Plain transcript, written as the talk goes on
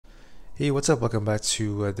Hey, what's up? Welcome back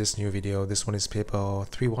to this new video. This one is paper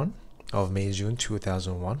 3-1 of May-June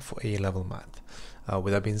 2001 for A-level math.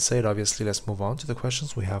 With that being said, obviously, let's move on to the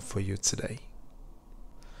questions we have for you today.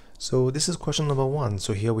 So this is question number 1.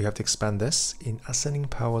 So here we have to expand this in ascending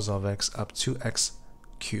powers of x up to x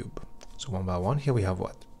cubed. So one by one, here we have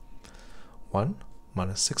what? 1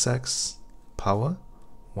 minus 6x power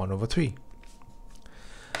 1 over 3.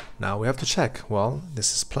 Now we have to check. Well,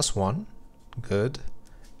 this is plus 1. Good.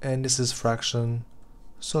 And this is fraction,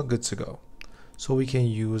 so good to go. So we can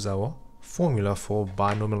use our formula for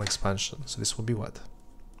binomial expansion. So this will be what?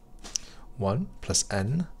 1 plus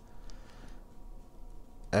n.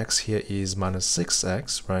 X here is minus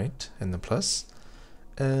 6x, right? And the plus.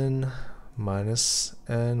 N minus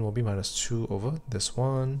n will be minus 2 over this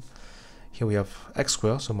one. Here we have x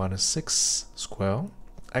squared, so minus 6 squared,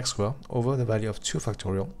 x squared over the value of 2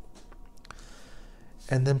 factorial.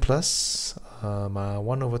 And then plus my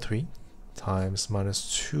 1 over 3 times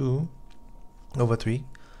minus 2 over 3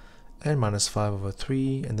 and minus 5 over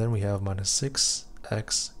 3, and then we have minus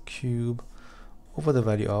 6x cubed over the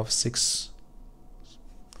value of 6,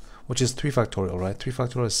 which is 3 factorial, right? 3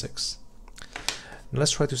 factorial is 6. Now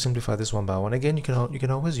let's try to simplify this one by one. Again, you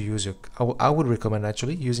can always use your, I would recommend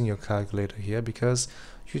actually using your calculator here, because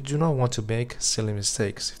you do not want to make silly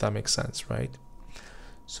mistakes, if that makes sense, right?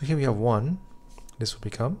 So here we have 1. This will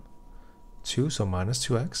become 2, so minus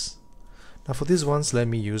 2x. Now for these ones, let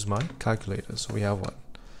me use my calculator. So we have what?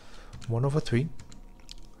 1 over 3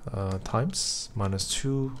 times minus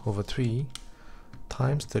 2 over 3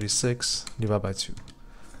 times 36 divided by 2.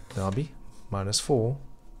 That'll be minus 4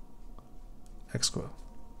 x squared.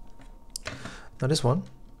 Now this one,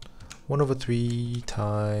 1 over 3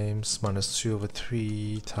 times minus 2 over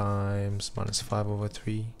 3 times minus 5 over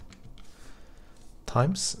 3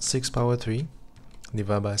 times 6 power 3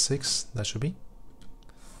 divided by 6, that should be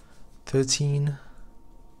 13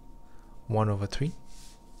 1 over 3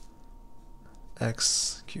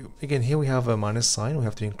 x cubed. Again, here we have a minus sign, we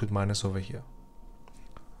have to include minus over here,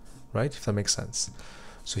 right? If that makes sense.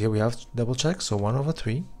 So here we have to double check. So 1 over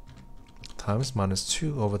 3 times minus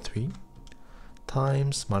 2 over 3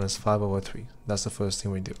 times minus 5 over 3. That's the first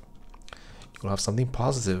thing we do. You'll have something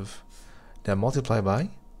positive, then multiply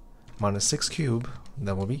by minus 6 cubed,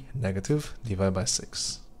 that will be negative divided by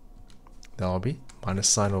 6. That will be minus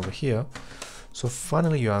sign over here. So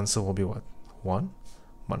finally your answer will be what? 1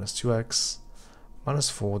 minus 2x minus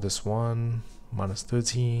 4, this one, minus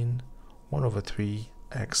 13, 1 over 3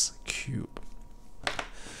 x cubed.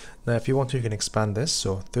 Now if you want to, you can expand this.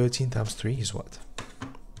 So 13 times 3 is what?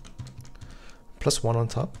 Plus 1 on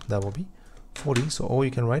top, that will be 40. So or you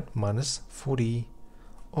can write minus 40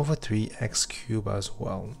 over 3 x cubed as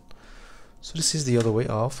well. So this is the other way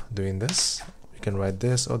of doing this. You can write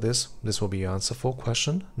this or this. This will be your answer for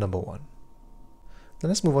question number 1. Now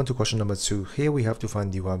let's move on to question number 2. Here we have to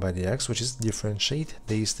find dy by dx, which is differentiate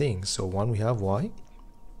these things. So 1, we have y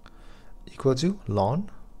equal to ln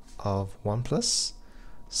of 1 plus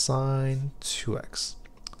sine 2x.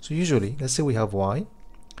 So usually, let's say we have y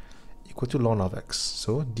equal to ln of x.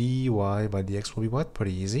 So dy by dx will be what?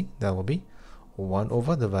 Pretty easy. That will be 1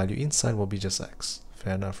 over the value inside will be just x.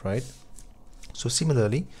 Fair enough, right? So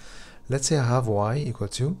similarly, let's say I have y equal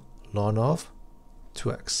to ln of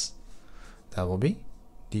 2x. That will be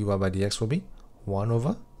dy by dx will be 1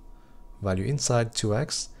 over value inside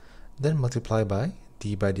 2x, then multiply by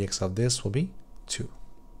d by dx of this will be 2.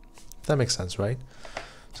 That makes sense, right?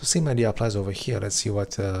 So same idea applies over here. Let's see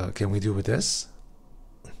what can we do with this.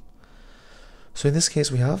 So in this case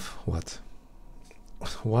we have what?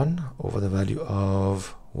 1 over the value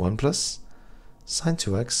of 1 plus sine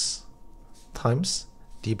 2x times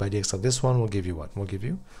d by dx of this one will give you what? Will give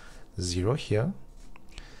you 0 here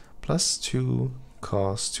plus 2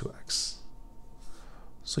 cos 2x.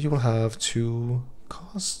 So you will have 2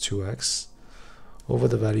 cos 2x over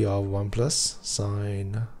the value of 1 plus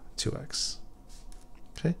sine 2x.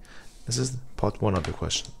 Okay, this is part 1 of the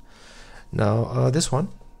question. Now this one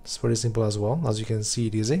is very simple as well. As you can see,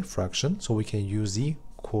 it is a fraction, so we can use the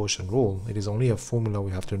quotient rule. It is only a formula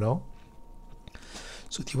we have to know.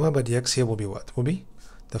 So dy by dx here will be what? Will be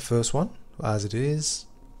the first one, as it is,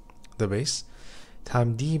 the base,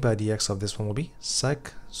 times d by dx of this one will be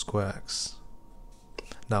sec square x.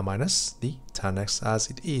 Now minus the tan x as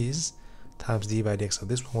it is, times d by dx of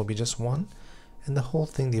this one will be just 1, and the whole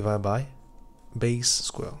thing divided by base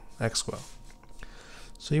square, x square.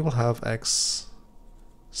 So you will have x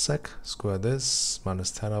sec square this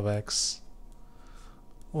minus tan of x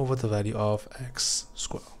over the value of x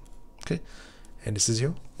square. Okay, and this is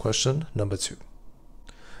your question number 2.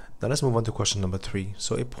 Now let's move on to question number 3.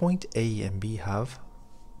 So a point A and B have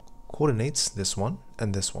coordinates this one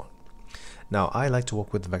and this one. Now I like to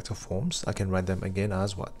work with vector forms. I can write them again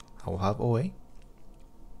as what? I will have OA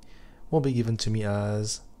will be given to me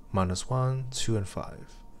as -1, 2, and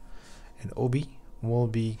 5. And OB will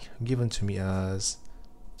be given to me as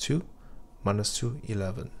 2, -2,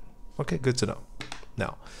 11. Okay, good to know.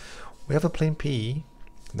 Now, we have a plane P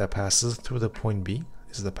that passes through the point B.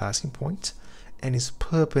 This is the passing point, and is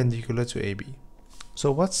perpendicular to AB.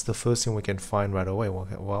 So what's the first thing we can find right away?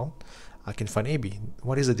 Well, I can find AB.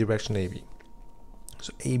 What is the direction AB?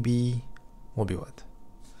 So AB will be what?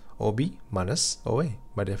 OB minus OA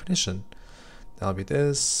by definition. That'll be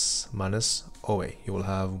this minus OA. You will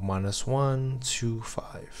have -1, 2,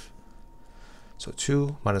 5. So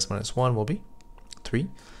 2 minus 1 will be 3.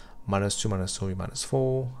 -2 minus 2 will be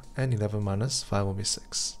 -4. And 11 minus 5 will be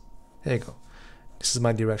 6. There you go. This is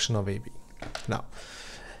my direction of AB. Now,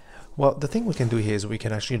 well, the thing we can do here is we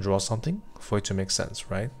can actually draw something for it to make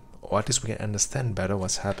sense, right? Or at least we can understand better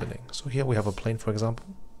what's happening. So here we have a plane, for example.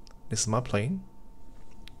 This is my plane.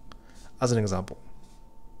 As an example.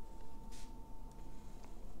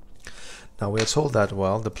 Now we are told that,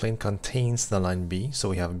 well, the plane contains the line B. So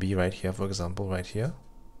we have B right here, for example, right here.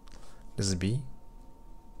 This is B.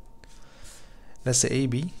 Let's say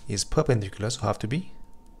AB is perpendicular, so have to be.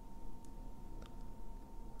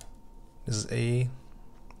 This is A.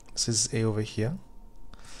 This is A over here.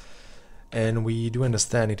 And we do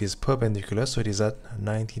understand it is perpendicular, so it is at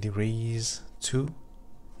 90 degrees to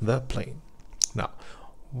the plane. Now,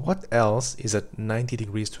 what else is at 90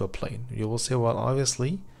 degrees to a plane? You will say, well,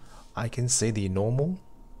 obviously, I can say the normal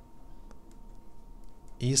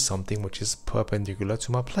is something which is perpendicular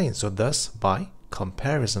to my plane. So thus, by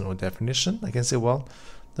comparison or definition, I can say, well,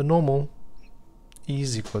 the normal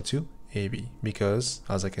is equal to AB because,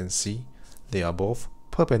 as I can see, they are both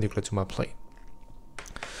perpendicular to my plane.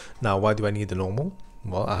 Now, why do I need the normal?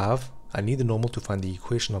 Well, I need the normal to find the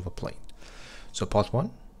equation of a plane. So part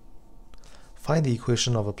 1, find the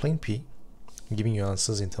equation of a plane P, giving you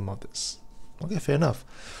answers in terms of this. Okay, fair enough.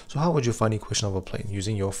 So how would you find the equation of a plane?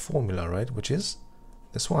 Using your formula, right? Which is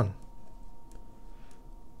this one.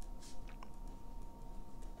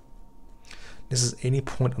 This is any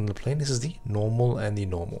point on the plane. This is the normal and the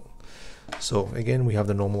normal. So again, we have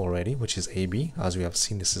the normal already, which is AB. As we have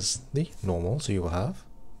seen, this is the normal. So you will have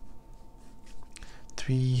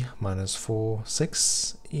 3 minus 4,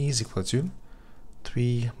 6 is equal to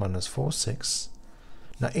 3 minus 4, 6.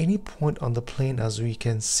 Now any point on the plane, as we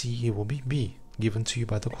can see, it will be B, given to you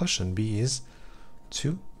by the question. B is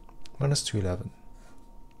 2 minus 2, 11.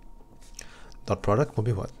 Dot product will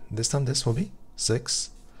be what? This time this will be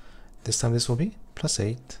 6. This time this will be plus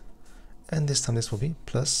 8. And this time this will be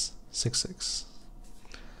plus 6, 6.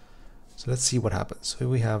 So let's see what happens. So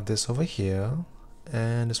we have this over here,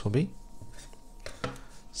 and this will be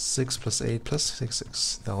 6 plus 8 plus 6,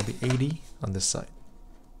 6. That will be 80 on this side.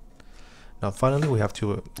 Now finally we have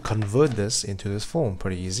to convert this into this form.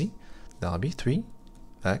 Pretty easy. That will be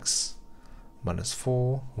 3x minus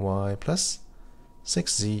 4y plus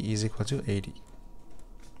 6z is equal to 80.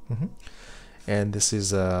 And this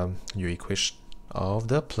is your equation of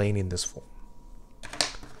the plane in this form.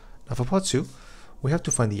 Now for part 2, we have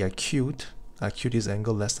to find the acute. Acute is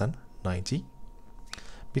angle less than 90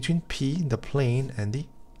 between P, the plane, and the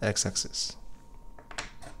x-axis.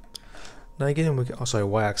 Now again,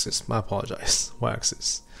 y-axis. I apologize.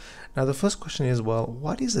 Y-axis. Now the first question is, well,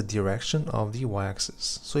 what is the direction of the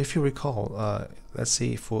y-axis? So if you recall, let's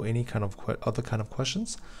say for any kind of other kind of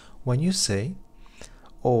questions, when you say,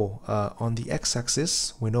 on the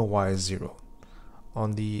x-axis we know y is 0.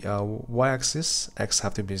 On the y-axis, x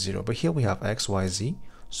have to be 0. But here we have x, y, z.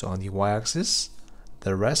 So on the y-axis,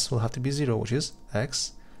 the rest will have to be 0, which is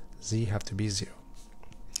x, z have to be 0.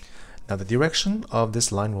 Now the direction of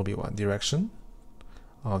this line will be what? Direction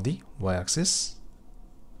of the y-axis.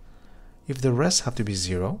 If the rest have to be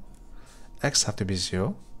 0, x have to be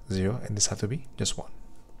 0, 0, and this have to be just 1.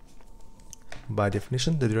 By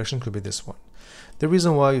definition, the direction could be this one. The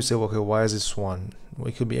reason why you say, okay, why is this 1? Well,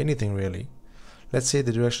 it could be anything really. Let's say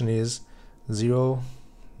the direction is 0,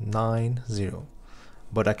 9, 0.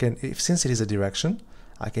 But I can, since it is a direction,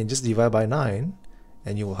 I can just divide by 9,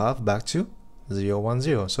 and you will have back to 0, 1,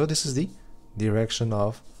 0. So this is the direction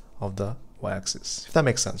of the y-axis. If that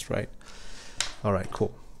makes sense, right? All right,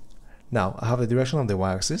 cool. Now I have the direction of the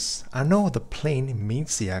y-axis. I know the plane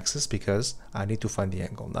meets the axis because I need to find the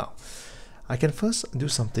angle. Now I can first do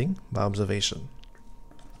something by observation.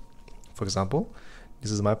 For example,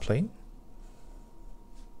 this is my plane.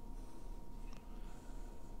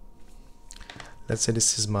 Let's say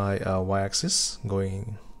this is my y-axis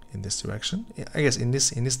going in this direction. I guess in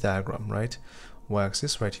this diagram, right?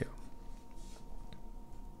 Y-axis right here.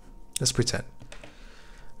 Let's pretend.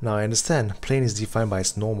 Now I understand plane is defined by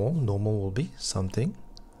its normal. Normal will be something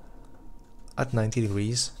at 90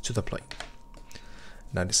 degrees to the plane.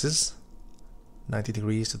 Now this is 90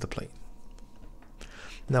 degrees to the plane.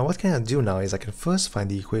 Now what can I do now is I can first find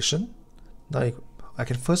the equation. Now I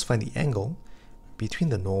can first find the angle between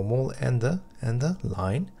the normal and the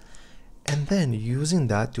line, and then using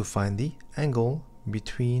that to find the angle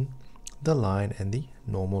between the line and the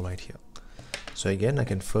normal right here. So again, I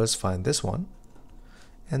can first find this one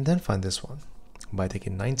and then find this one by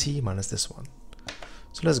taking 90 minus this one.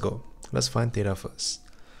 So let's go. Let's find theta first.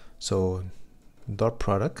 So dot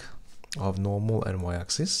product of normal and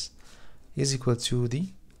y-axis is equal to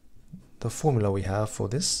the formula we have for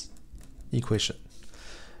this equation.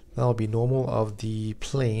 That will be normal of the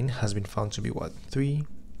plane has been found to be what? 3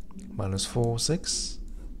 minus 4, 6,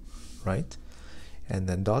 right? And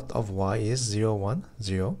then dot of y is 0, 1,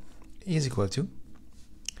 0 is equal to,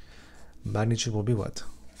 magnitude will be what?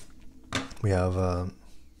 We have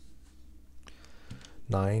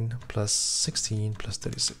 9 plus 16 plus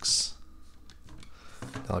 36.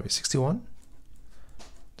 That will be 61.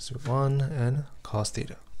 This is 1 and cos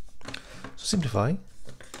theta. So simplify.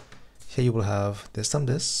 Here you will have this time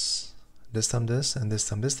this, this time this, and this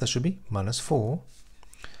time this. That should be minus 4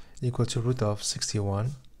 equal to root of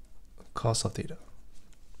 61 cos of theta.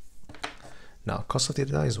 Now cos of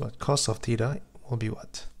theta is what? Cos of theta will be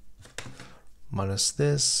what? Minus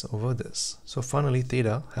this over this. So finally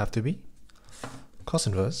theta have to be cos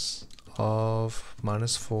inverse of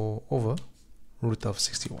minus 4 over root of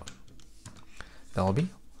 61. That will be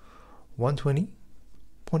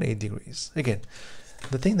 120.8 degrees. Again,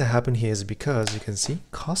 the thing that happened here is because you can see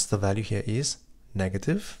cos, the value here is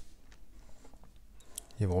negative.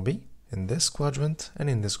 It will be in this quadrant and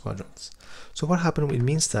in this quadrant. So what happened? It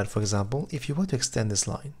means that, for example, if you were to extend this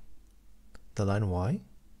line, the line y,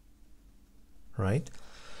 right?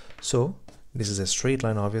 So this is a straight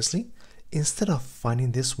line, obviously. Instead of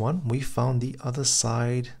finding this one, we found the other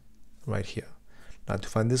side right here. Now to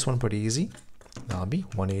find this one, pretty easy. That'll be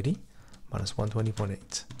 180 minus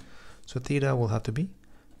 120.8. So theta will have to be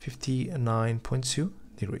 59.2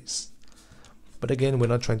 degrees. But again, we're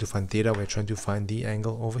not trying to find theta, we're trying to find the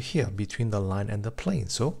angle over here between the line and the plane.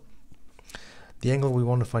 So the angle we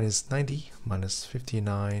want to find is 90 minus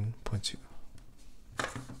 59.2.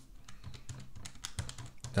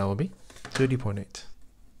 That will be 30.8.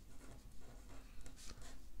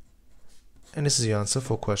 And this is the answer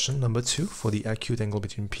for question number 2 for the acute angle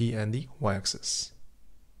between P and the y-axis.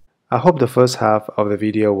 I hope the first half of the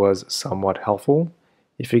video was somewhat helpful.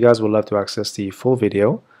 If you guys would love to access the full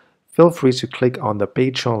video, feel free to click on the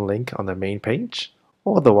Patreon link on the main page,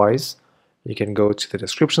 or otherwise, you can go to the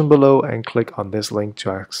description below and click on this link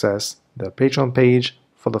to access the Patreon page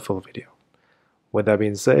for the full video. With that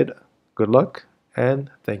being said, good luck and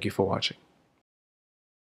thank you for watching.